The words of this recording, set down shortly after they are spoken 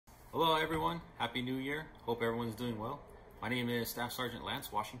Hello everyone, Happy New Year. Hope everyone's doing well. My name is Staff Sergeant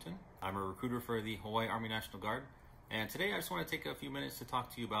Lance Washington. I'm a recruiter for the Hawaii Army National Guard. And today I just want to take a few minutes to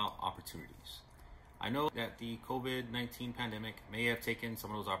talk to you about opportunities. I know that the COVID-19 pandemic may have taken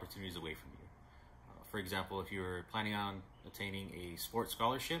some of those opportunities away from you. For example, if you're planning on attaining a sports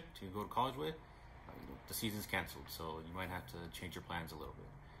scholarship to go to college with, the season's canceled, so you might have to change your plans a little bit.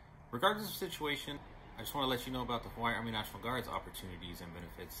 Regardless of the situation, I just want to let you know about the Hawaii Army National Guard's opportunities and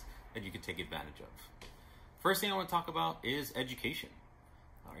benefits that you can take advantage of. First thing I want to talk about is education.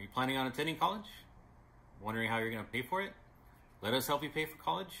 Are you planning on attending college? Wondering how you're going to pay for it? Let us help you pay for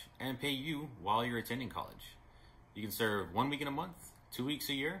college and pay you while you're attending college. You can serve 1 week in a month, 2 weeks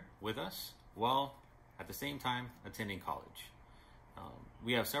a year with us, while at the same time attending college.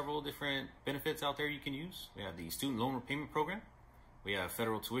 We have several different benefits out there you can use. We have the Student Loan Repayment Program. We have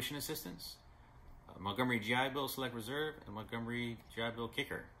federal tuition assistance, Montgomery GI Bill Select Reserve, and Montgomery GI Bill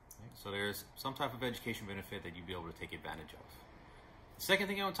Kicker. So there's some type of education benefit that you'll be able to take advantage of. The second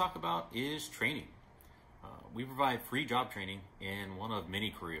thing I want to talk about is training. We provide free job training in one of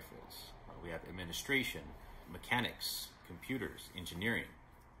many career fields. We have administration, mechanics, computers, engineering,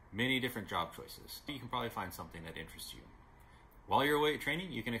 many different job choices. You can probably find something that interests you. While you're away at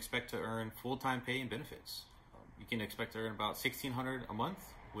training, you can expect to earn full-time pay and benefits. You can expect to earn about $1,600 a month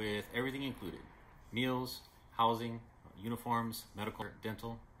with everything included. Meals, housing, uniforms, medical,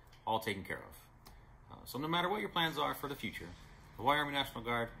 dental, all taken care of. So no matter what your plans are for the future, the Hawaii Army National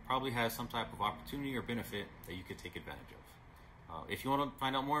Guard probably has some type of opportunity or benefit that you could take advantage of. If you want to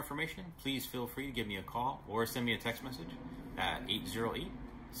find out more information, please feel free to give me a call or send me a text message at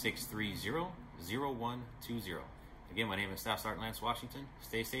 808-630-0120. Again, my name is Staff Sergeant Lance Washington.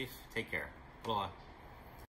 Stay safe, take care. Aloha.